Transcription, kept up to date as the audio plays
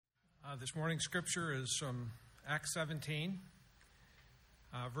This morning's scripture is from Acts 17,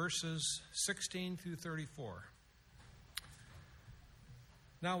 verses 16 through 34.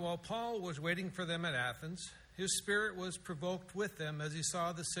 Now, while Paul was waiting for them at Athens, his spirit was provoked with them as he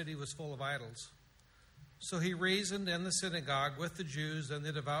saw the city was full of idols. So he reasoned in the synagogue with the Jews and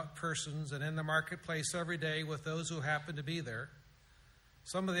the devout persons, and in the marketplace every day with those who happened to be there.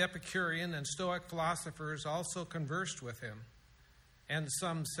 Some of the Epicurean and Stoic philosophers also conversed with him, and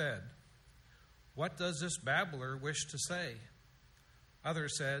some said, "What does this babbler wish to say?"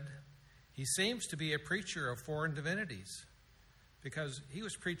 Others said, "He seems to be a preacher of foreign divinities," because he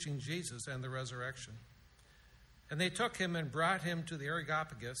was preaching Jesus and the resurrection. And they took him and brought him to the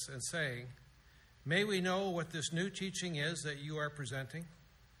Areopagus, and saying, "May we know what this new teaching is that you are presenting?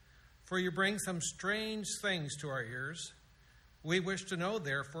 For you bring some strange things to our ears. We wish to know,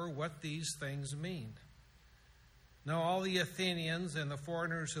 therefore, what these things mean." Now all the Athenians and the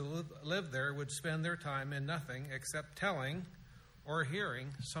foreigners who lived there would spend their time in nothing except telling or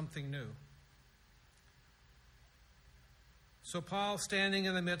hearing something new. So Paul, standing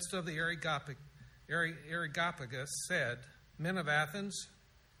in the midst of the Areopagus, said, "Men of Athens,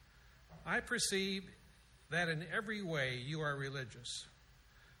 I perceive that in every way you are religious.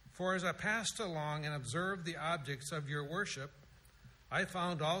 For as I passed along and observed the objects of your worship, I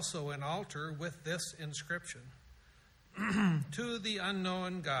found also an altar with this inscription, To the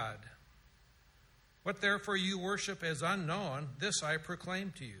unknown God. What therefore you worship as unknown, this I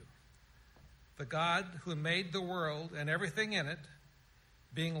proclaim to you. The God who made the world and everything in it,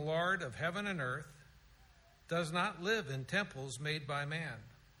 being Lord of heaven and earth, does not live in temples made by man,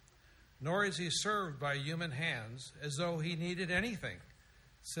 nor is he served by human hands as though he needed anything,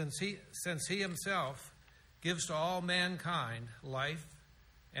 since he himself gives to all mankind life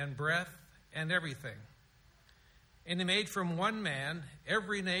and breath and everything. And he made from one man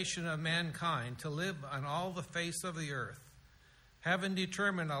every nation of mankind to live on all the face of the earth, having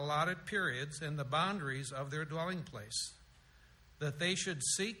determined allotted periods and the boundaries of their dwelling place, that they should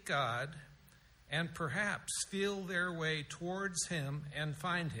seek God and perhaps feel their way towards him and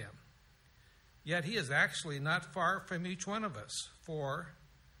find him. Yet he is actually not far from each one of us, for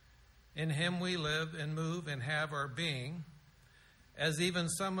in him we live and move and have our being, as even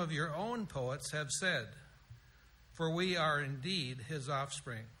some of your own poets have said, for we are indeed his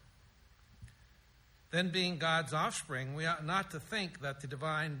offspring. Then, being God's offspring, we ought not to think that the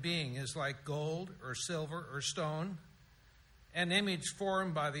divine being is like gold or silver or stone, an image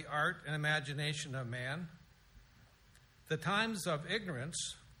formed by the art and imagination of man. The times of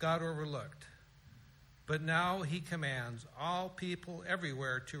ignorance God overlooked, but now he commands all people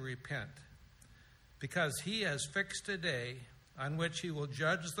everywhere to repent, because he has fixed a day on which he will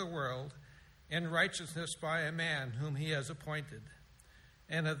judge the world in righteousness by a man whom he has appointed.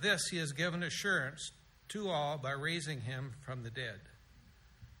 And of this he has given assurance to all by raising him from the dead."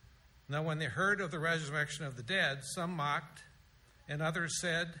 Now when they heard of the resurrection of the dead, some mocked, and others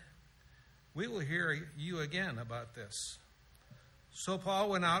said, "We will hear you again about this." So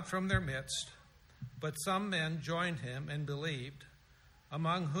Paul went out from their midst, but some men joined him and believed,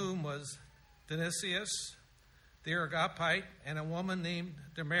 among whom was Dionysius the Areopagite and a woman named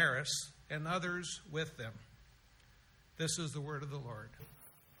Damaris, and others with them. This is the word of the Lord.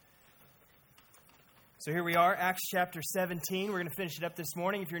 So here we are, Acts chapter 17. We're going to finish it up this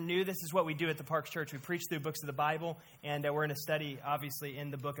morning. If you're new, this is what we do at the Parks Church. We preach through books of the Bible, and we're going to study, obviously,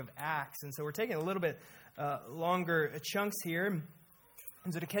 in the book of Acts. And so we're taking a little bit longer chunks here.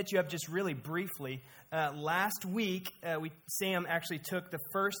 And so to catch you up just really briefly, last week, Sam actually took the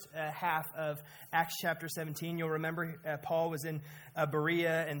first half of Acts chapter 17. You'll remember Paul was in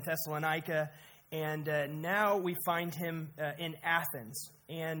Berea and Thessalonica, and now we find him in Athens.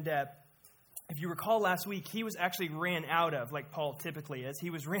 And if you recall last week, he was actually ran out of, like Paul typically is. He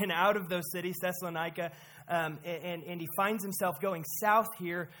was ran out of those cities, Thessalonica, and he finds himself going south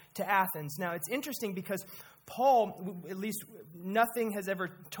here to Athens. Now, it's interesting because Paul, at least nothing has ever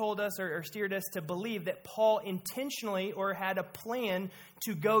told us or steered us to believe that Paul intentionally or had a plan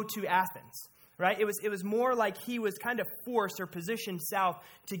to go to Athens, right? It was more like he was kind of forced or positioned south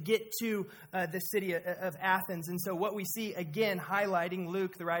to get to the city of Athens. And so what we see, again, highlighting,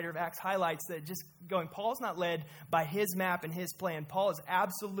 Luke, the writer of Acts, highlights that just going, Paul's not led by his map and his plan. Paul is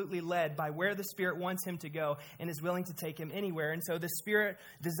absolutely led by where the Spirit wants him to go and is willing to take him anywhere. And so the Spirit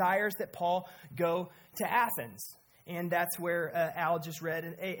desires that Paul go to Athens. And that's where Al just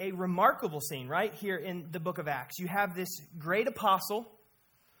read a remarkable scene right here in the book of Acts. You have this great apostle,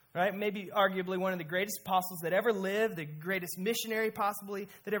 right? Maybe arguably one of the greatest apostles that ever lived, the greatest missionary possibly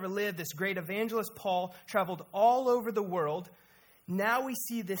that ever lived. This great evangelist Paul traveled all over the world. now we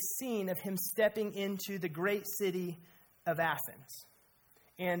see this scene of him stepping into the great city of Athens.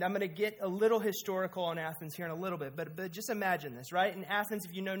 And I'm going to get a little historical on Athens here in a little bit, but just imagine this, right? In Athens,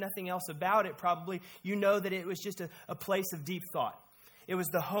 if you know nothing else about it, probably you know that it was just a place of deep thought. It was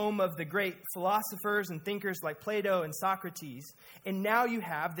the home of the great philosophers and thinkers like Plato and Socrates. And now you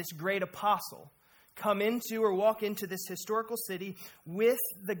have this great apostle come into or walk into this historical city with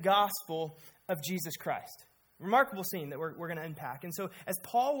the gospel of Jesus Christ. Remarkable scene that we're going to unpack. And so as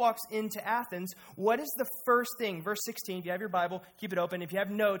Paul walks into Athens, what is the first thing? Verse 16, if you have your Bible, keep it open. If you have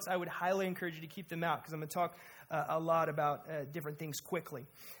notes, I would highly encourage you to keep them out because I'm going to talk a lot about different things quickly.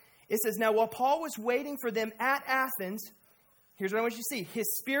 It says, now while Paul was waiting for them at Athens, here's what I want you to see.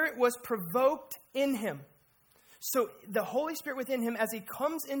 His spirit was provoked in him. So the Holy Spirit within him, as he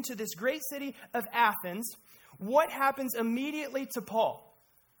comes into this great city of Athens, what happens immediately to Paul?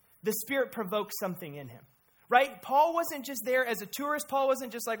 The Spirit provokes something in him. Right? Paul wasn't just there as a tourist. Paul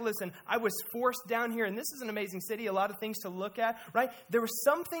wasn't just like, listen, I was forced down here, and this is an amazing city, a lot of things to look at, right? There was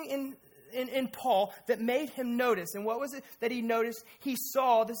something in Paul that made him notice. And what was it that he noticed? He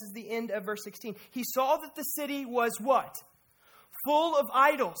saw, this is the end of verse 16, he saw that the city was what? Full of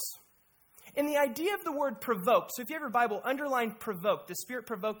idols. And the idea of the word provoked, so if you have your Bible, underline provoked, the Spirit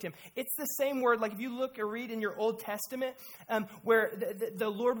provoked him. It's the same word, like if you look or read in your Old Testament, where the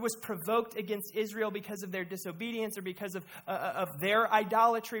Lord was provoked against Israel because of their disobedience or because of their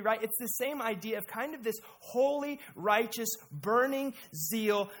idolatry, right? It's the same idea of kind of this holy, righteous, burning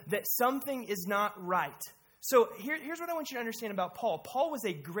zeal that something is not right. So here's what I want you to understand about Paul. Paul was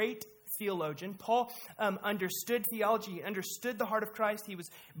a great theologian. Paul understood theology. He understood the heart of Christ.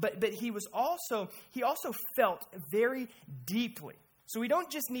 But he also felt very deeply. So we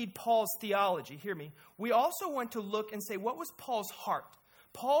don't just need Paul's theology. Hear me. We also want to look and say, what was Paul's heart?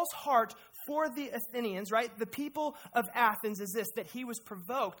 Paul's heart for the Athenians, right? The people of Athens is this, that he was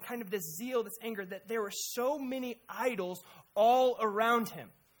provoked, kind of this zeal, this anger, that there were so many idols all around him,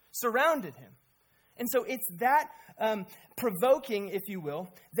 surrounded him. And so it's that provoking, if you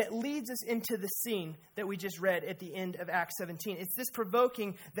will, that leads us into the scene that we just read at the end of Acts 17. It's this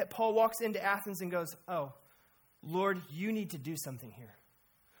provoking that Paul walks into Athens and goes, oh, Lord, you need to do something here.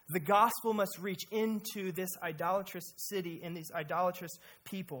 The gospel must reach into this idolatrous city and these idolatrous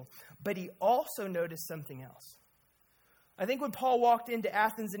people. But he also noticed something else. I think when Paul walked into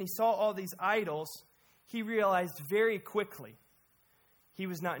Athens and he saw all these idols, he realized very quickly he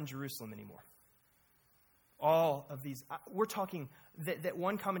was not in Jerusalem anymore. All of these, we're talking that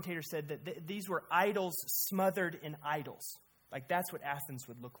one commentator said that these were idols smothered in idols. Like that's what Athens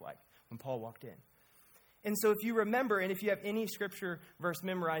would look like when Paul walked in. And so if you remember, and if you have any scripture verse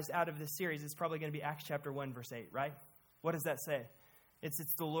memorized out of this series, it's probably going to be Acts chapter 1, verse 8, right? What does that say? It's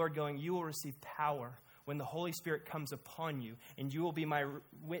the Lord going, you will receive power when the Holy Spirit comes upon you, and you will be my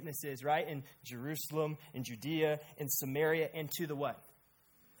witnesses, right? In Jerusalem, in Judea, in Samaria, and to the what?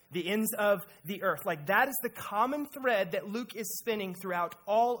 The ends of the earth. Like that is the common thread that Luke is spinning throughout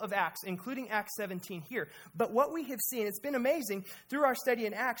all of Acts, including Acts 17 here. But what we have seen, it's been amazing, through our study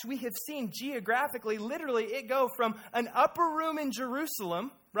in Acts, we have seen geographically, literally, it go from an upper room in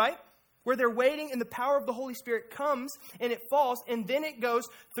Jerusalem, right? Where they're waiting and the power of the Holy Spirit comes and it falls, and then it goes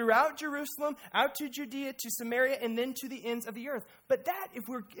throughout Jerusalem, out to Judea, to Samaria, and then to the ends of the earth. But that, if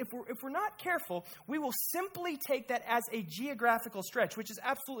we're not careful, we will simply take that as a geographical stretch, which is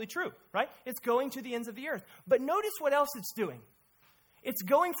absolutely true, right? It's going to the ends of the earth. But notice what else it's doing. It's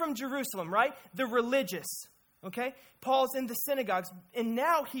going from Jerusalem, right? The religious, okay? Paul's in the synagogues, and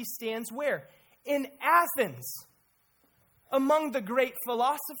now he stands where? In Athens, among the great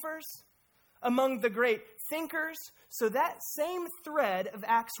philosophers, among the great thinkers. So that same thread of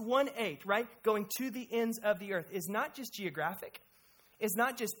Acts 1:8, right, going to the ends of the earth, is not just geographic, it's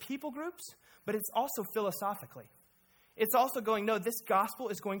not just people groups, but it's also philosophically. It's also going, no, this gospel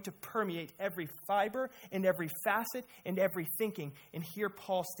is going to permeate every fiber and every facet and every thinking. And here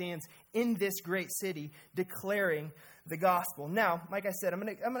Paul stands in this great city declaring the gospel. Now, like I said, I'm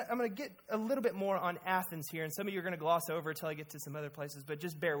going to get a little bit more on Athens here, and some of you are going to gloss over until I get to some other places, but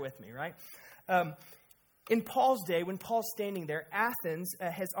just bear with me, right? In Paul's day, when Paul's standing there, Athens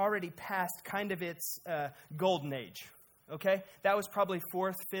has already passed kind of its golden age. Okay, that was probably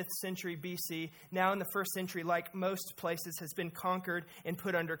 4th, 5th century BC. Now in the 1st century, like most places, has been conquered and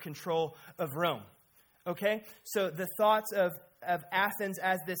put under control of Rome. Okay, so the thoughts of Athens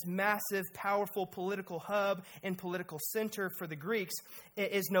as this massive, powerful political hub and political center for the Greeks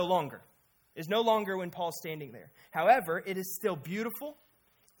is no longer. Is no longer when Paul's standing there. However, it is still beautiful.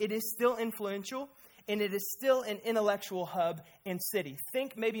 It is still influential. and it is still an intellectual hub and city.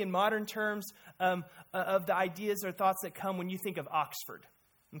 Think maybe in modern terms of the ideas or thoughts that come when you think of Oxford,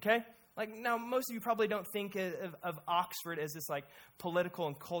 okay? Like, now, most of you probably don't think of Oxford as this, like, political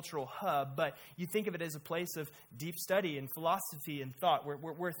and cultural hub, but you think of it as a place of deep study and philosophy and thought,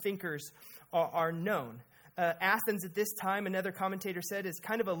 where thinkers are known. Athens at this time, another commentator said, is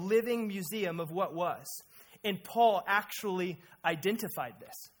kind of a living museum of what was. And Paul actually identified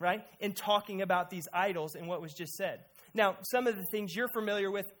this, right, in talking about these idols and what was just said. Now, some of the things you're familiar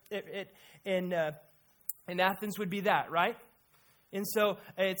with in Athens would be that, right? And so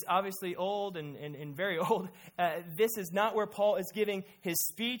it's obviously old and very old. This is not where Paul is giving his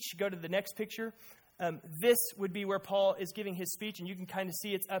speech. Go to the next picture. This would be where Paul is giving his speech, and you can kind of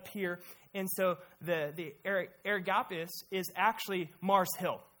see it's up here. And so the Areopagus is actually Mars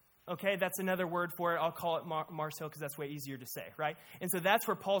Hill. Okay, that's another word for it. I'll call it Mars Hill because that's way easier to say, right? And so that's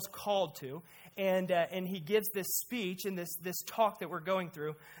where Paul's called to, and he gives this speech and this talk that we're going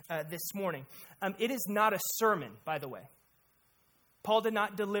through this morning. It is not a sermon, by the way. Paul did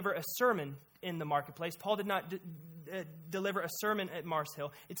not deliver a sermon in the marketplace. Paul did not deliver a sermon at Mars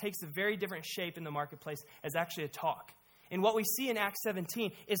Hill. It takes a very different shape in the marketplace as actually a talk. And what we see in Acts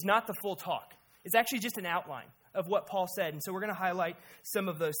 17 is not the full talk. It's actually just an outline of what Paul said. And so we're going to highlight some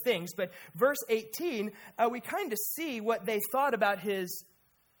of those things. But verse 18, we kind of see what they thought about his,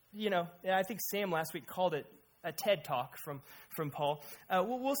 I think Sam last week called it a TED Talk from Paul.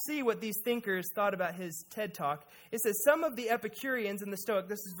 We'll see what these thinkers thought about his TED Talk. It says, some of the Epicureans and the Stoic,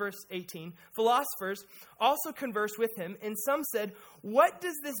 this is verse 18, philosophers also conversed with him, and some said, what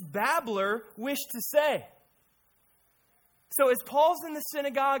does this babbler wish to say? So as Paul's in the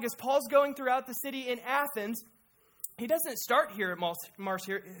synagogue, as Paul's going throughout the city in Athens, he doesn't start here at Mars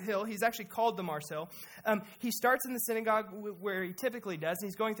Hill. He's actually called the Mars Hill. He starts in the synagogue where he typically does, and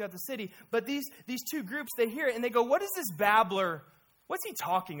he's going throughout the city. But these two groups, they hear it, and they go, what is this babbler? What's he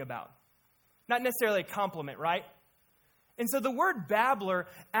talking about? Not necessarily a compliment, right? And so the word babbler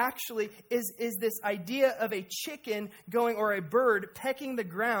actually is this idea of a chicken going, or a bird pecking the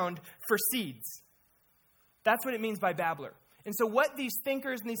ground for seeds. That's what it means by babbler. And so what these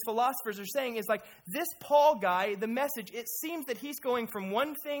thinkers and these philosophers are saying is like, this Paul guy, the message, it seems that he's going from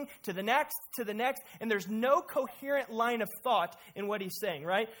one thing to the next, and there's no coherent line of thought in what he's saying,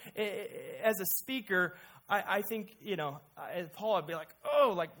 right? As a speaker, I think, as Paul, I'd be like,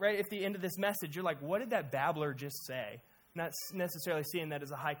 right at the end of this message, you're like, what did that babbler just say? Not necessarily seeing that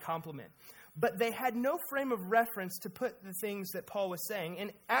as a high compliment. But they had no frame of reference to put the things that Paul was saying,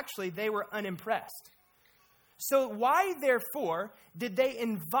 and actually they were unimpressed. So why, therefore, did they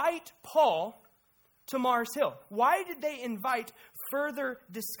invite Paul to Mars Hill? Why did they invite further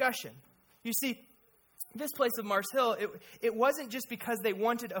discussion? You see, this place of Mars Hill, it wasn't just because they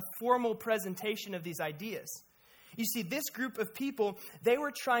wanted a formal presentation of these ideas. You see, this group of people, they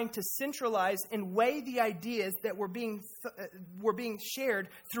were trying to centralize and weigh the ideas that were being shared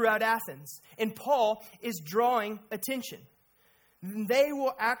throughout Athens. And Paul is drawing attention. They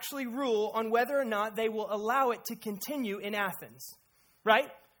will actually rule on whether or not they will allow it to continue in Athens, right?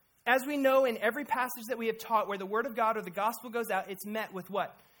 As we know in every passage that we have taught where the word of God or the gospel goes out, it's met with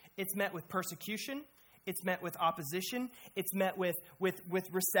what? It's met with persecution. It's met with opposition. It's met with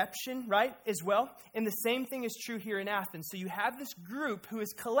reception, right, as well. And the same thing is true here in Athens. So you have this group who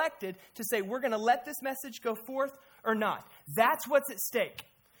is collected to say, we're going to let this message go forth or not. That's what's at stake.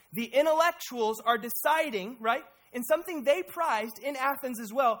 The intellectuals are deciding, right? And something they prized in Athens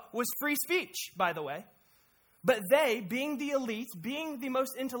as well was free speech, by the way. But they, being the elite, being the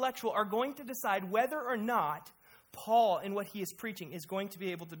most intellectual, are going to decide whether or not Paul and what he is preaching is going to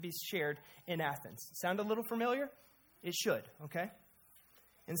be able to be shared in Athens. Sound a little familiar? It should, okay?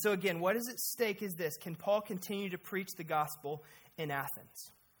 And so again, what is at stake is this. Can Paul continue to preach the gospel in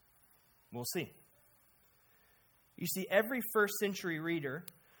Athens? We'll see. You see, every first century reader,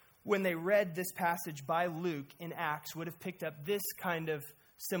 when they read this passage by Luke in Acts, would have picked up this kind of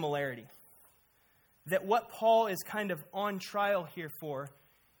similarity. That what Paul is kind of on trial here for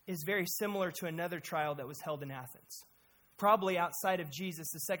is very similar to another trial that was held in Athens. Probably outside of Jesus,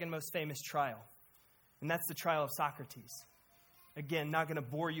 the second most famous trial. And that's the trial of Socrates. Again, not going to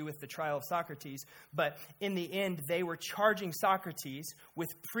bore you with the trial of Socrates, but in the end, they were charging Socrates with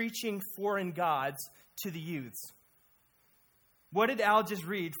preaching foreign gods to the youths. What did Al just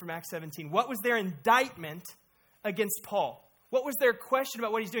read from Acts 17? What was their indictment against Paul? What was their question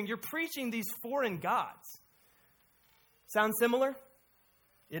about what he's doing? You're preaching these foreign gods. Sound similar?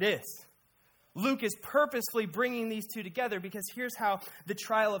 It is. Luke is purposefully bringing these two together because here's how the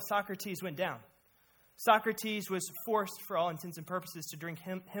trial of Socrates went down. Socrates was forced, for all intents and purposes, to drink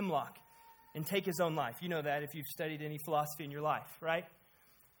hemlock. and take his own life. You know that if you've studied any philosophy in your life, right?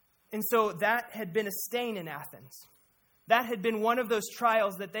 And so that had been a stain in Athens. That had been one of those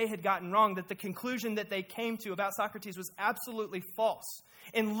trials that they had gotten wrong, that the conclusion that they came to about Socrates was absolutely false.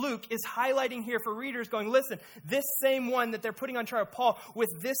 And Luke is highlighting here for readers going, listen, this same one that they're putting on trial, Paul, with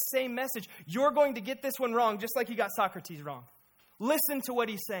this same message, you're going to get this one wrong just like you got Socrates wrong. Listen to what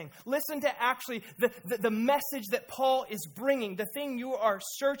he's saying. Listen to actually the message that Paul is bringing, the thing you are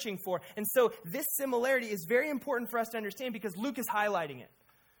searching for. And so this similarity is very important for us to understand because Luke is highlighting it.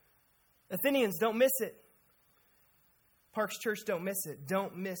 Athenians, don't miss it. Parks Church, don't miss it.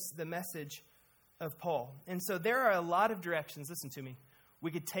 Don't miss the message of Paul. And so there are a lot of directions. Listen to me.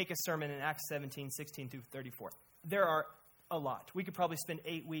 We could take a sermon in Acts 17, 16 through 34. There are a lot. We could probably spend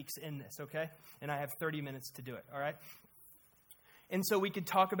 8 weeks in this, okay? And I have 30 minutes to do it, all right? And so we could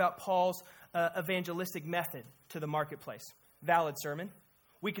talk about Paul's evangelistic method to the marketplace. Valid sermon.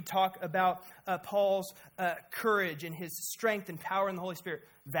 We could talk about Paul's courage and his strength and power in the Holy Spirit.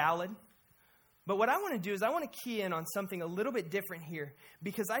 Valid. But what I want to do is I want to key in on something a little bit different here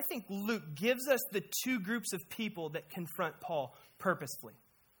because I think Luke gives us the two groups of people that confront Paul purposefully.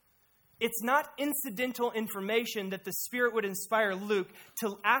 It's not incidental information that the Spirit would inspire Luke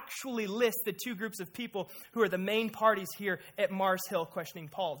to actually list the two groups of people who are the main parties here at Mars Hill questioning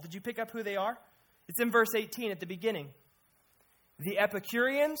Paul. Did you pick up who they are? It's in verse 18 at the beginning. The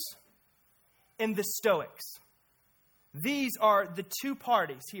Epicureans and the Stoics. These are the two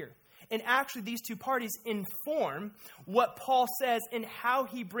parties here. And actually, these two parties inform what Paul says and how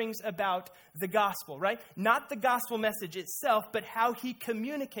he brings about the gospel, right? Not the gospel message itself, but how he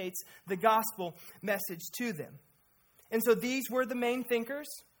communicates the gospel message to them. And so these were the main thinkers.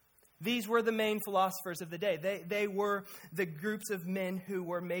 These were the main philosophers of the day. They were the groups of men who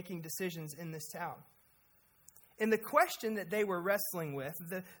were making decisions in this town. And the question that they were wrestling with,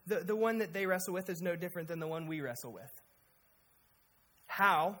 the one that they wrestle with is no different than the one we wrestle with.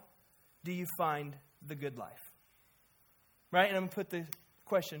 How do you find the good life? Right? And I'm going to put the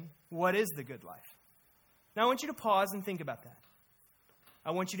question, what is the good life? Now I want you to pause and think about that.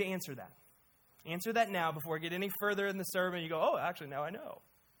 I want you to answer that. Answer that now before I get any further in the sermon. You go, oh, actually, now I know.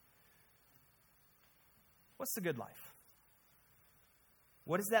 What's the good life?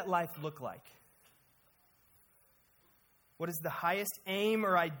 What does that life look like? What is the highest aim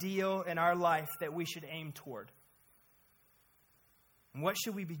or ideal in our life that we should aim toward? And what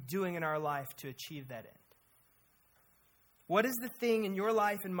should we be doing in our life to achieve that end? What is the thing in your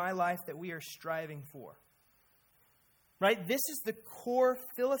life and my life that we are striving for? Right? This is the core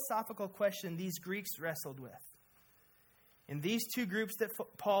philosophical question these Greeks wrestled with. And these two groups that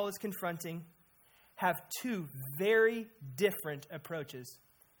Paul is confronting have two very different approaches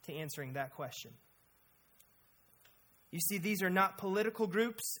to answering that question. You see, these are not political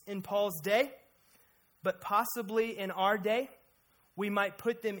groups in Paul's day, but possibly in our day. We might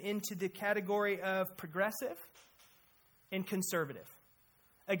put them into the category of progressive and conservative.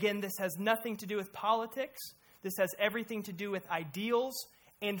 Again, this has nothing to do with politics. This has everything to do with ideals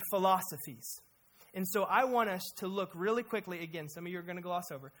and philosophies. And so I want us to look really quickly, again, some of you are going to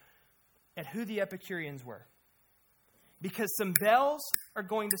gloss over, at who the Epicureans were. Because some bells are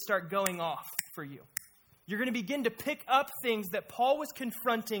going to start going off for you. You're going to begin to pick up things that Paul was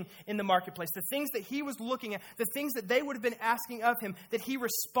confronting in the marketplace, the things that he was looking at, the things that they would have been asking of him, that he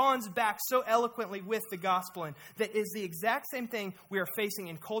responds back so eloquently with the gospel in. That is the exact same thing we are facing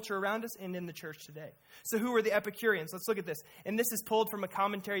in culture around us and in the church today. So who were the Epicureans? Let's look at this. And this is pulled from a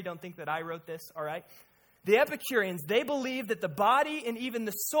commentary. Don't think that I wrote this, all right? The Epicureans, they believed that the body and even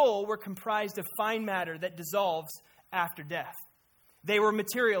the soul were comprised of fine matter that dissolves after death. They were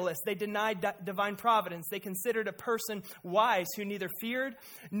materialists. They denied divine providence. They considered a person wise who neither feared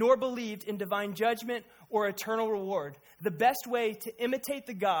nor believed in divine judgment or eternal reward. The best way to imitate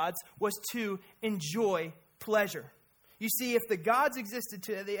the gods was to enjoy pleasure. You see, if the gods existed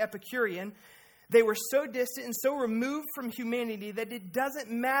to the Epicurean, they were so distant and so removed from humanity that it doesn't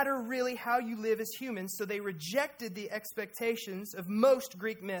matter really how you live as humans. So they rejected the expectations of most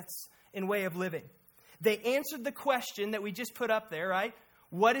Greek myths and way of living. They answered the question that we just put up there, right?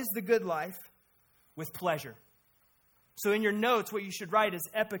 What is the good life? With pleasure. So in your notes, what you should write is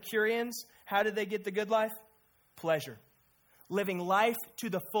Epicureans. How did they get the good life? Pleasure. Living life to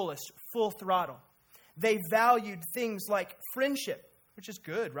the fullest, full throttle. They valued things like friendship, which is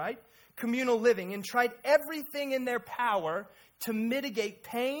good, right? Communal living, and tried everything in their power to mitigate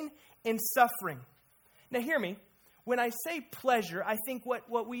pain and suffering. Now hear me. When I say pleasure, I think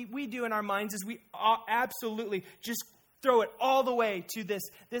what we do in our minds is we absolutely just throw it all the way to this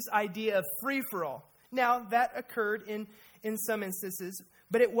idea of free-for-all. Now, that occurred in some instances,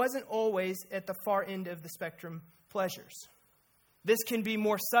 but it wasn't always at the far end of the spectrum pleasures. This can be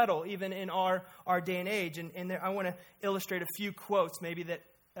more subtle even in our day and age. And there, I want to illustrate a few quotes maybe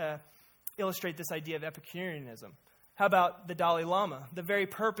that illustrate this idea of Epicureanism. How about the Dalai Lama? The very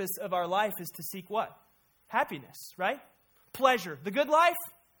purpose of our life is to seek what? Happiness, right? Pleasure. The good life,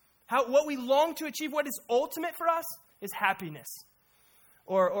 what we long to achieve, what is ultimate for us is happiness.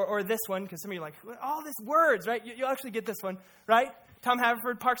 Or this one, because some of you are like, all these words, right? You'll actually get this one, right? Tom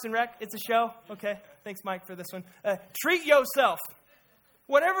Haverford, Parks and Rec, it's a show. Okay, thanks, Mike, for this one. Treat yourself.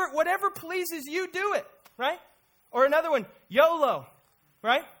 Whatever pleases you, do it, right? Or another one, YOLO,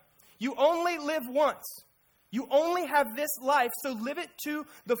 right? You only live once. You only have this life, so live it to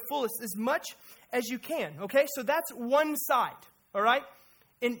the fullest as much as you can, okay? So that's one side, all right?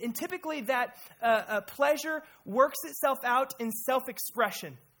 And typically that pleasure works itself out in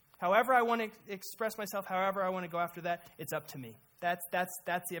self-expression. However I want to express myself, however I want to go after that, it's up to me. That's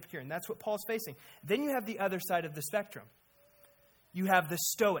the Epicurean. That's what Paul's facing. Then you have the other side of the spectrum. You have the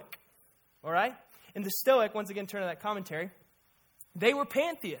Stoic, all right? And the Stoic, once again, turn to that commentary, they were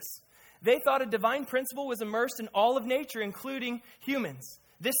pantheists. They thought a divine principle was immersed in all of nature, including humans.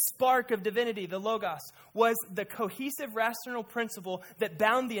 This spark of divinity, the Logos, was the cohesive rational principle that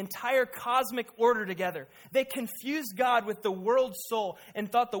bound the entire cosmic order together. They confused God with the world soul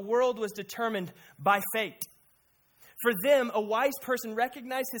and thought the world was determined by fate. For them, a wise person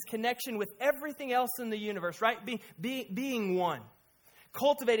recognized his connection with everything else in the universe, right? Being one.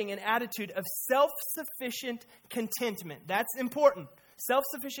 Cultivating an attitude of self-sufficient contentment. That's important.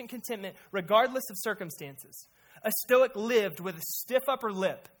 Self-sufficient contentment regardless of circumstances. A Stoic lived with a stiff upper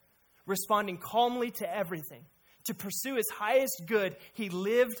lip, responding calmly to everything. To pursue his highest good, he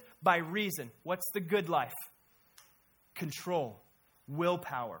lived by reason. What's the good life? Control,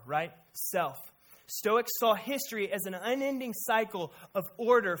 willpower, right? Self. Stoics saw history as an unending cycle of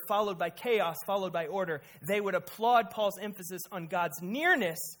order followed by chaos, followed by order. They would applaud Paul's emphasis on God's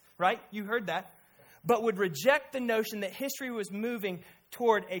nearness, right? You heard that. But would reject the notion that history was moving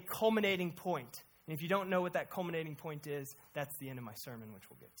toward a culminating point. And if you don't know what that culminating point is, that's the end of my sermon, which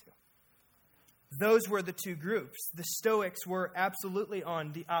we'll get to. Those were the two groups. The Stoics were absolutely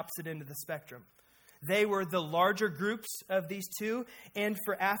on the opposite end of the spectrum. They were the larger groups of these two, and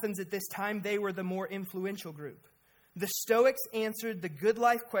for Athens at this time, they were the more influential group. The Stoics answered the good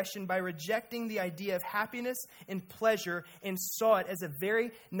life question by rejecting the idea of happiness and pleasure and saw it as a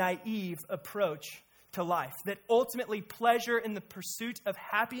very naive approach to life. That ultimately pleasure in the pursuit of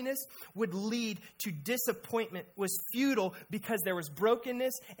happiness would lead to disappointment, was futile because there was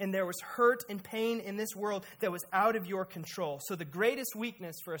brokenness and there was hurt and pain in this world that was out of your control. So the greatest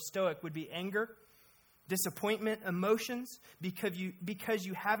weakness for a Stoic would be anger, disappointment, emotions, because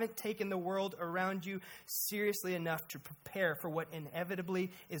you haven't taken the world around you seriously enough to prepare for what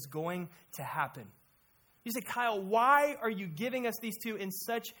inevitably is going to happen. You say, Kyle, why are you giving us these two in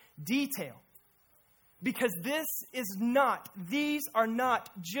such detail? Because these are not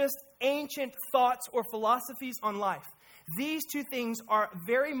just ancient thoughts or philosophies on life. These two things are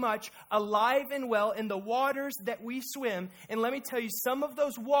very much alive and well in the waters that we swim. And let me tell you, some of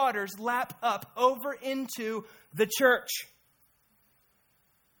those waters lap up over into the church.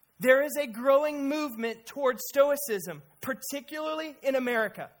 There is a growing movement towards Stoicism, particularly in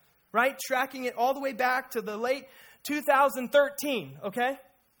America, right? Tracking it all the way back to the late 2013, okay?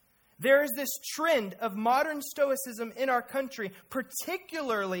 There is this trend of modern Stoicism in our country,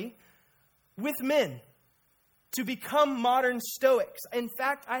 particularly with men, to become modern Stoics. In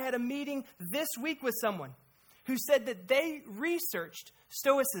fact, I had a meeting this week with someone who said that they researched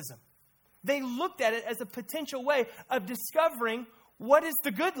Stoicism. They looked at it as a potential way of discovering what is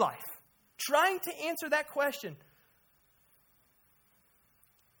the good life, trying to answer that question.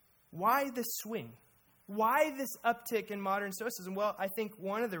 Why this swing? Why this uptick in modern Stoicism? Well, I think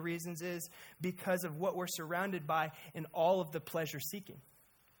one of the reasons is because of what we're surrounded by in all of the pleasure seeking.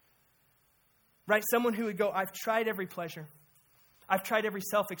 Right? Someone who would go, I've tried every pleasure. I've tried every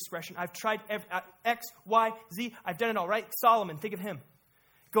self-expression. I've tried X, Y, Z. I've done it all, right? Solomon, think of him.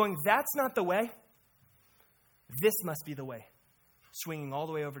 Going, that's not the way. This must be the way. Swinging all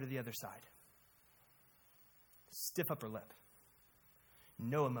the way over to the other side. Stiff upper lip.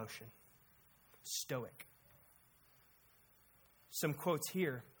 No emotion. Stoic. Some quotes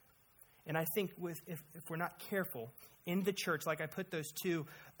here. And I think if we're not careful, in the church, like I put those two,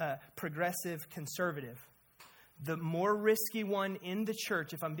 progressive, conservative, the more risky one in the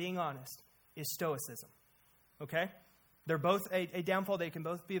church, if I'm being honest, is Stoicism. Okay? They're both a downfall. They can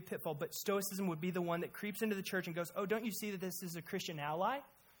both be a pitfall. But Stoicism would be the one that creeps into the church and goes, oh, don't you see that this is a Christian ally?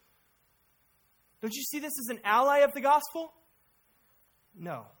 Don't you see this as an ally of the gospel?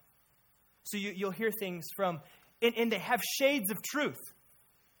 No. So you'll hear things from, and they have shades of truth,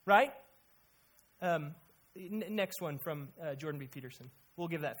 right? Next one from Jordan B. Peterson. We'll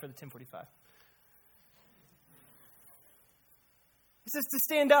give that for the 1045. He says to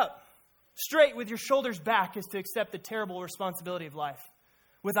stand up straight with your shoulders back is to accept the terrible responsibility of life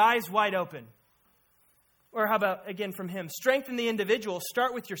with eyes wide open. Or how about, again, from him, strengthen the individual.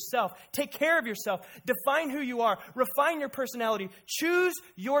 Start with yourself. Take care of yourself. Define who you are. Refine your personality. Choose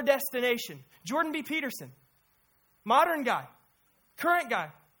your destination. Jordan B. Peterson. Modern guy. Current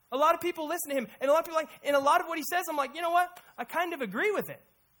guy. A lot of people listen to him. And a lot of people and a lot of what he says, I'm like, you know what? I kind of agree with it.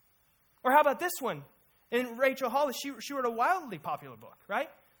 Or how about this one? And Rachel Hollis, she wrote a wildly popular book, right?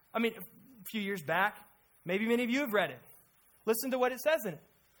 I mean, a few years back, maybe many of you have read it. Listen to what it says in it.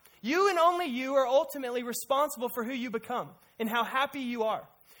 You and only you are ultimately responsible for who you become and how happy you are.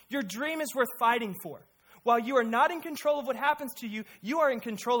 Your dream is worth fighting for. While you are not in control of what happens to you, you are in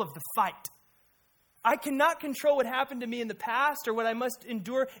control of the fight. I cannot control what happened to me in the past or what I must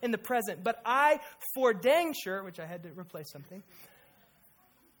endure in the present, but I, for dang sure, which I had to replace something,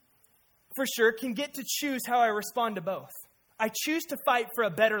 for sure can get to choose how I respond to both. I choose to fight for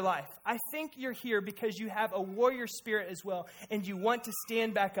a better life. I think you're here because you have a warrior spirit as well, and you want to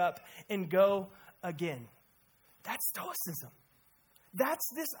stand back up and go again. That's Stoicism. That's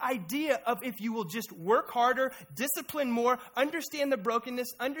this idea of if you will just work harder, discipline more, understand the brokenness,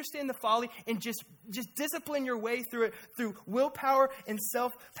 understand the folly, and just discipline your way through it through willpower and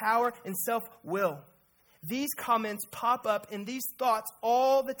self-power and self-will. These comments pop up in these thoughts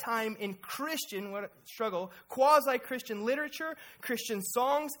all the time in quasi-Christian literature, Christian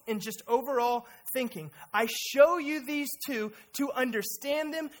songs, and just overall thinking. I show you these two to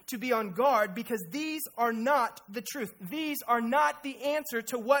understand them, to be on guard, because these are not the truth. These are not the answer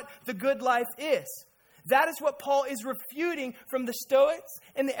to what the good life is. That is what Paul is refuting from the Stoics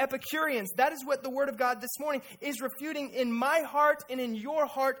and the Epicureans. That is what the Word of God this morning is refuting in my heart and in your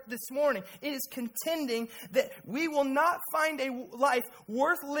heart this morning. It is contending that we will not find a life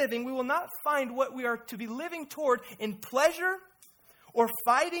worth living. We will not find what we are to be living toward in pleasure or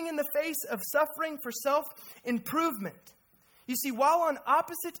fighting in the face of suffering for self-improvement. You see, while on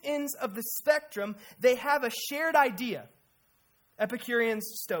opposite ends of the spectrum, they have a shared idea. Epicureans,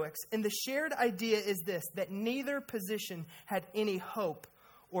 Stoics. And the shared idea is this, that neither position had any hope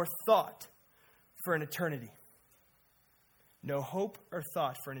or thought for an eternity. No hope or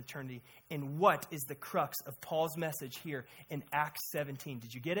thought for an eternity. And what is the crux of Paul's message here in Acts 17?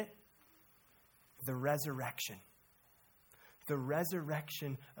 Did you get it? The resurrection. The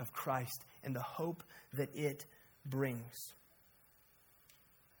resurrection of Christ and the hope that it brings.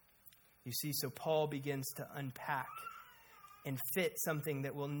 You see, so Paul begins to unpack and fit something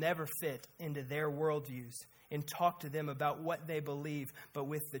that will never fit into their worldviews and talk to them about what they believe, but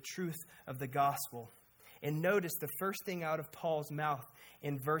with the truth of the gospel. And notice the first thing out of Paul's mouth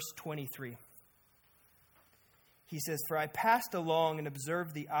in verse 23. He says, "For I passed along and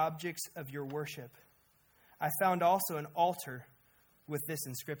observed the objects of your worship. I found also an altar with this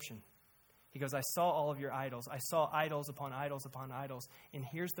inscription." He goes, I saw all of your idols. I saw idols upon idols upon idols. And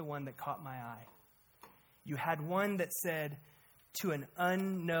here's the one that caught my eye. You had one that said, "To an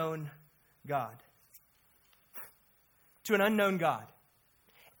unknown God." To an unknown God.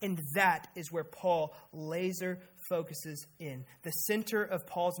 And that is where Paul laser focuses in. The center of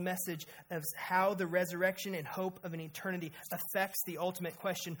Paul's message of how the resurrection and hope of an eternity affects the ultimate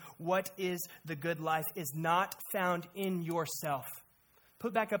question, what is the good life, is not found in yourself.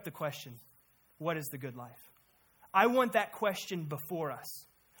 Put back up the question, what is the good life? I want that question before us.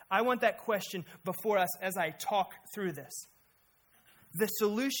 I want that question before us as I talk through this. The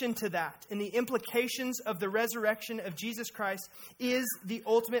solution to that and the implications of the resurrection of Jesus Christ is the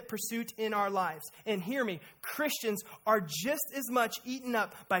ultimate pursuit in our lives. And hear me, Christians are just as much eaten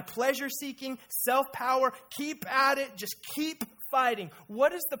up by pleasure-seeking, self-power. Keep at it. Just keep fighting.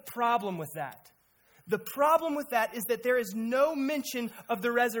 What is the problem with that? The problem with that is that there is no mention of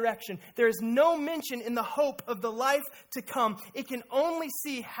the resurrection. There is no mention in the hope of the life to come. It can only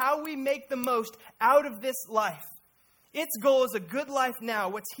see how we make the most out of this life. Its goal is a good life now,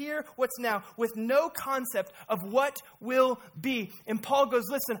 what's here, what's now, with no concept of what will be. And Paul goes,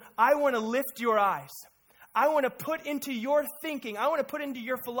 listen, I want to lift your eyes. I want to put into your thinking, I want to put into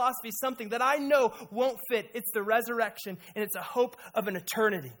your philosophy something that I know won't fit. It's the resurrection, and it's a hope of an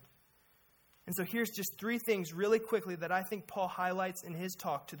eternity. And so here's just three things really quickly that I think Paul highlights in his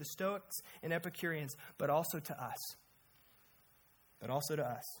talk to the Stoics and Epicureans, but also to us.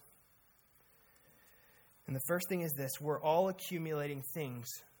 And the first thing is this: we're all accumulating things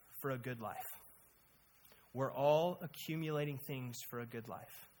for a good life. were all accumulating things for a good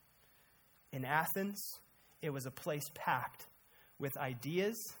life. In Athens, it was a place packed with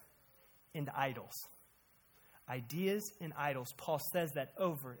ideas and idols. Ideas and idols. Paul says that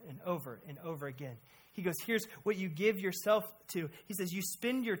over and over and over again. He goes, here's what you give yourself to. He says, you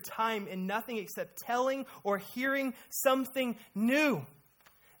spend your time in nothing except telling or hearing something new.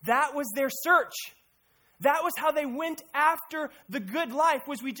 That was their search. That was how they went after the good life,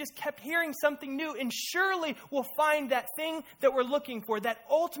 was we just kept hearing something new. And surely we'll find that thing that we're looking for, that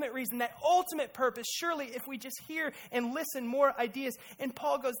ultimate reason, that ultimate purpose. Surely if we just hear and listen more ideas. And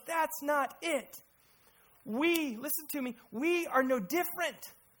Paul goes, that's not it. Listen to me, we are no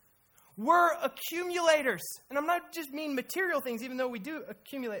different. We're accumulators. And I'm not just mean material things, even though we do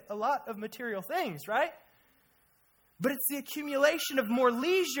accumulate a lot of material things, right? But it's the accumulation of more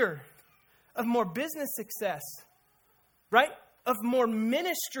leisure, of more business success, right? Of more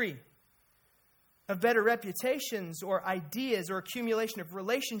ministry, of better reputations or ideas or accumulation of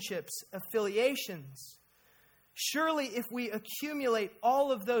relationships, affiliations. Surely if we accumulate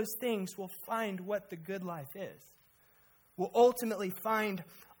all of those things, we'll find what the good life is. We'll ultimately find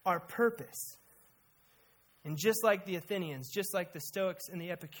our purpose. And just like the Athenians, just like the Stoics and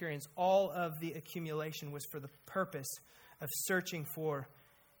the Epicureans, all of the accumulation was for the purpose of searching for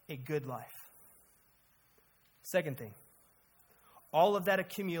a good life. Second thing, all of that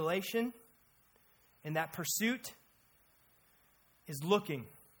accumulation and that pursuit is looking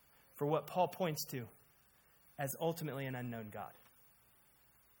for what Paul points to as ultimately an unknown God.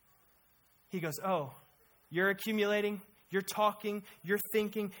 He goes, oh, you're accumulating, you're talking, you're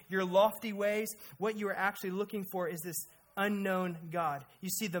thinking, your lofty ways. What you are actually looking for is this unknown God. You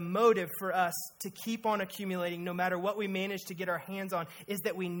see, the motive for us to keep on accumulating, no matter what we manage to get our hands on, is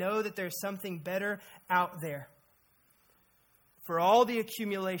that we know that there's something better out there. For all the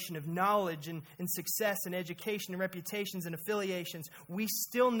accumulation of knowledge and success and education and reputations and affiliations, we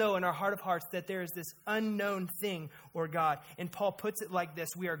still know in our heart of hearts that there is this unknown thing or God. And Paul puts it like this: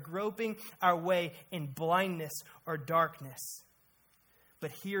 we are groping our way in blindness or darkness.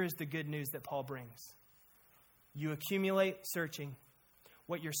 But here is the good news that Paul brings. You accumulate searching.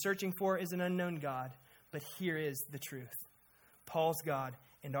 What you're searching for is an unknown God. But here is the truth. Paul's God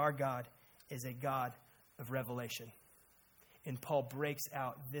and our God is a God of revelation. And Paul breaks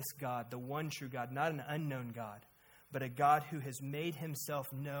out this God, the one true God, not an unknown God, but a God who has made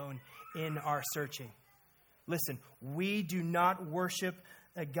himself known in our searching. Listen, we do not worship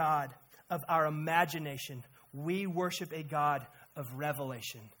a God of our imagination. We worship a God of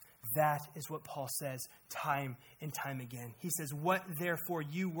revelation. That is what Paul says time and time again. He says, what therefore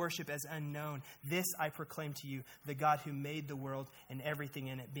you worship as unknown, this I proclaim to you: the God who made the world and everything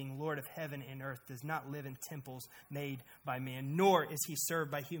in it, being Lord of heaven and earth, does not live in temples made by man, nor is he served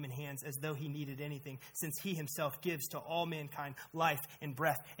by human hands as though he needed anything, since he himself gives to all mankind life and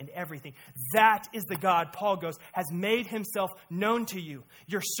breath and everything. That is the God, Paul goes, has made himself known to you.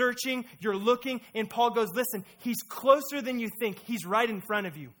 You're searching, you're looking, and Paul goes, listen, he's closer than you think. He's right in front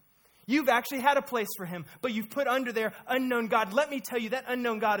of you. You've actually had a place for him, but you've put under there unknown God. Let me tell you, that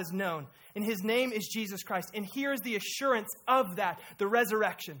unknown God is known, and his name is Jesus Christ. And here's the assurance of that, the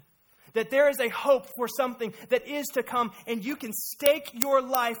resurrection, that there is a hope for something that is to come, and you can stake your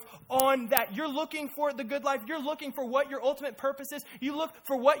life on that. You're looking for the good life. You're looking for what your ultimate purpose is. You look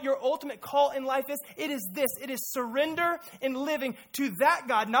for what your ultimate call in life is. It is this. It is surrender and living to that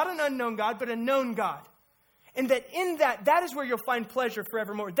God, not an unknown God, but a known God. And that in that is where you'll find pleasure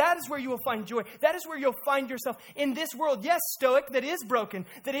forevermore. That is where you will find joy. That is where you'll find yourself in this world. Yes, Stoic, that is broken,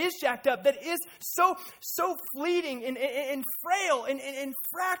 that is jacked up, that is so fleeting and frail and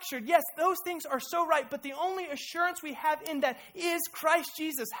fractured. Yes, those things are so right. But the only assurance we have in that is Christ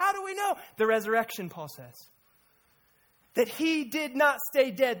Jesus. How do we know? The resurrection, Paul says. That he did not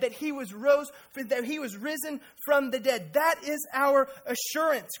stay dead, that he was risen from the dead. That is our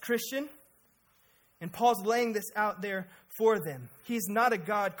assurance, Christian. And Paul's laying this out there for them. He's not a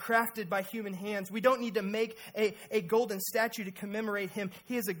God crafted by human hands. We don't need to make a golden statue to commemorate him.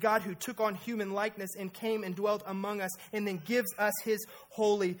 He is a God who took on human likeness and came and dwelt among us and then gives us his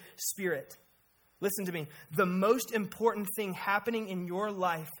Holy Spirit. Listen to me. The most important thing happening in your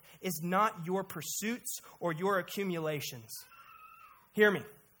life is not your pursuits or your accumulations. Hear me.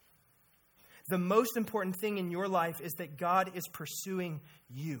 The most important thing in your life is that God is pursuing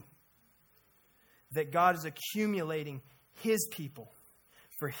you. That God is accumulating his people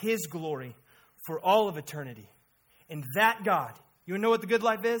for his glory for all of eternity. And that God, you know what the good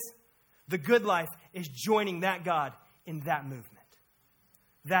life is? The good life is joining that God in that movement.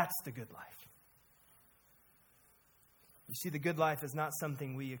 That's the good life. You see, the good life is not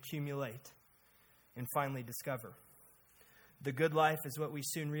something we accumulate. and finally discover. The good life is what we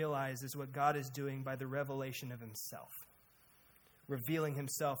soon realize is what God is doing by the revelation of himself, revealing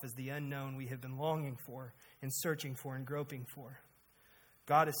himself as the unknown we have been longing for and searching for and groping for.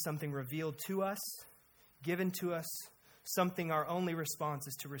 God is something revealed to us, given to us, something our only response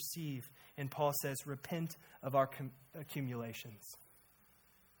is to receive. And Paul says, repent of our accumulations.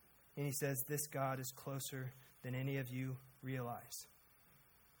 And he says, this God is closer than any of you realize.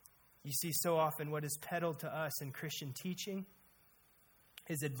 You see, so often what is peddled to us in Christian teaching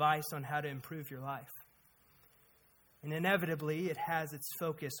is advice on how to improve your life. And inevitably, it has its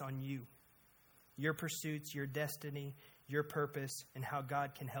focus on you, your pursuits, your destiny, your purpose, and how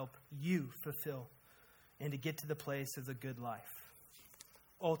God can help you fulfill and to get to the place of the good life.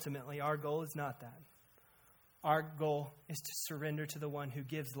 Ultimately, our goal is not that. Our goal is to surrender to the one who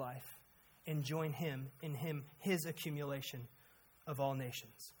gives life and join him in his accumulation of all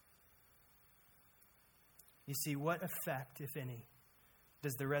nations. You see, what effect, if any,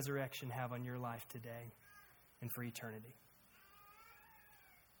 does the resurrection have on your life today and for eternity?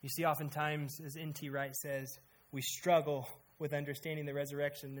 You see, oftentimes, as N.T. Wright says, we struggle with understanding the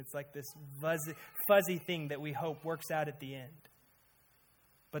resurrection. It's like this fuzzy thing that we hope works out at the end.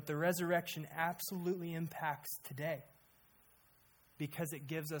 But the resurrection absolutely impacts today because it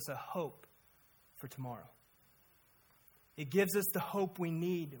gives us a hope for tomorrow. It gives us the hope we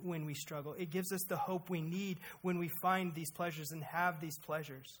need when we struggle. It gives us the hope we need when we find these pleasures and have these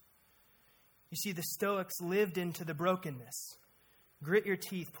pleasures. You see, the Stoics lived into the brokenness. Grit your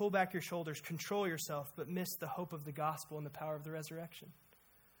teeth, pull back your shoulders, control yourself, but missed the hope of the gospel and the power of the resurrection.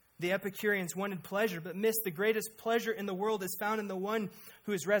 The Epicureans wanted pleasure, but missed the greatest pleasure in the world is found in the one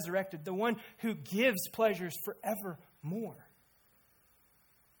who is resurrected, the one who gives pleasures forevermore.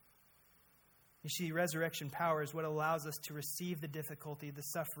 You see, resurrection power is what allows us to receive the difficulty, the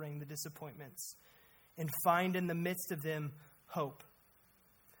suffering, the disappointments, and find in the midst of them hope.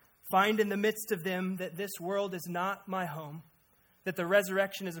 Find in the midst of them that this world is not my home, that the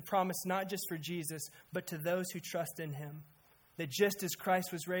resurrection is a promise not just for Jesus, but to those who trust in him. That just as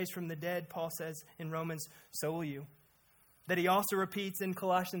Christ was raised from the dead, Paul says in Romans, so will you. That he also repeats in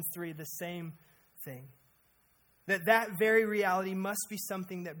Colossians 3 the same thing. That very reality must be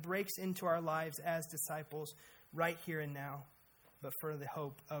something that breaks into our lives as disciples right here and now, but for the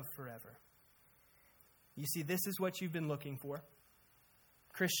hope of forever. You see, this is what you've been looking for.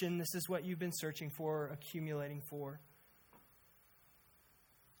 Christian, this is what you've been searching for, accumulating for.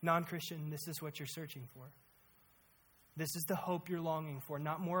 Non-Christian, this is what you're searching for. This is the hope you're longing for.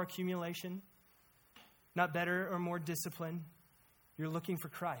 Not more accumulation, not better or more discipline. You're looking for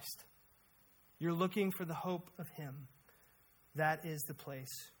Christ. You're looking for the hope of him. That is the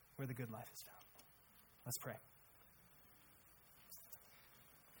place where the good life is found. Let's pray.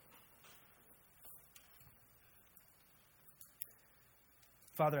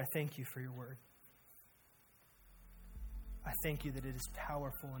 Father, I thank you for your word. I thank you that it is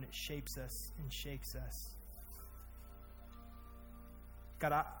powerful and it shapes us and shakes us.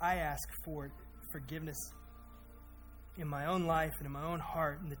 God, I ask for forgiveness in my own life and in my own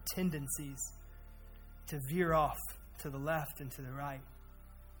heart and the tendencies to veer off to the left and to the right.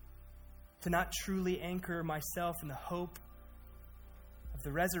 To not truly anchor myself in the hope of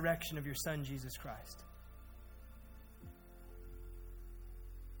the resurrection of your Son, Jesus Christ.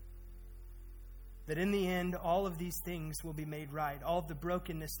 That in the end, all of these things will be made right. All of the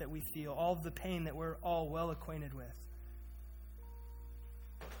brokenness that we feel, all of the pain that we're all well acquainted with.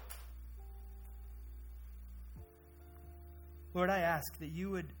 Lord, I ask that you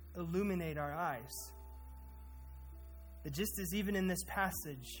would illuminate our eyes. That just as even in this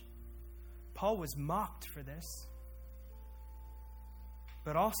passage, Paul was mocked for this,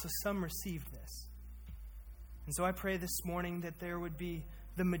 but also some received this. And so I pray this morning that there would be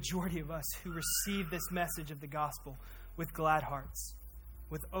the majority of us who receive this message of the gospel with glad hearts,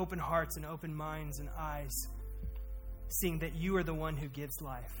 with open hearts and open minds and eyes, seeing that you are the one who gives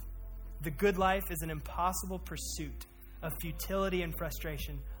life. The good life is an impossible pursuit of futility and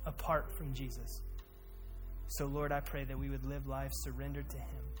frustration apart from Jesus. So, Lord, I pray that we would live lives surrendered to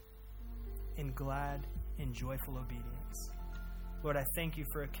him in glad and joyful obedience. Lord, I thank you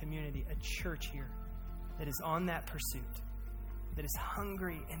for a community, a church here that is on that pursuit, that is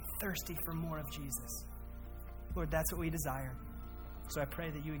hungry and thirsty for more of Jesus. Lord, that's what we desire. So I pray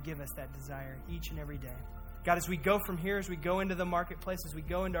that you would give us that desire each and every day. God, as we go from here, as we go into the marketplace, as we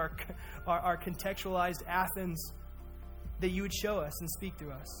go into our contextualized Athens, that you would show us and speak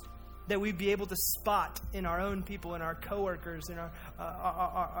through us. That we'd be able to spot in our own people, in our coworkers, in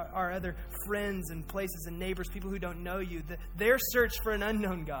our other friends and places and neighbors, people who don't know you, their search for an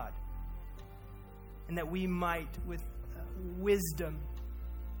unknown God. and that we might, with wisdom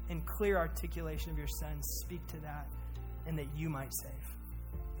and clear articulation of your Son, speak to that, and that you might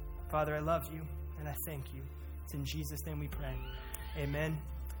save. Father, I love you, and I thank you. It's in Jesus' name we pray. Amen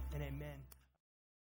and amen.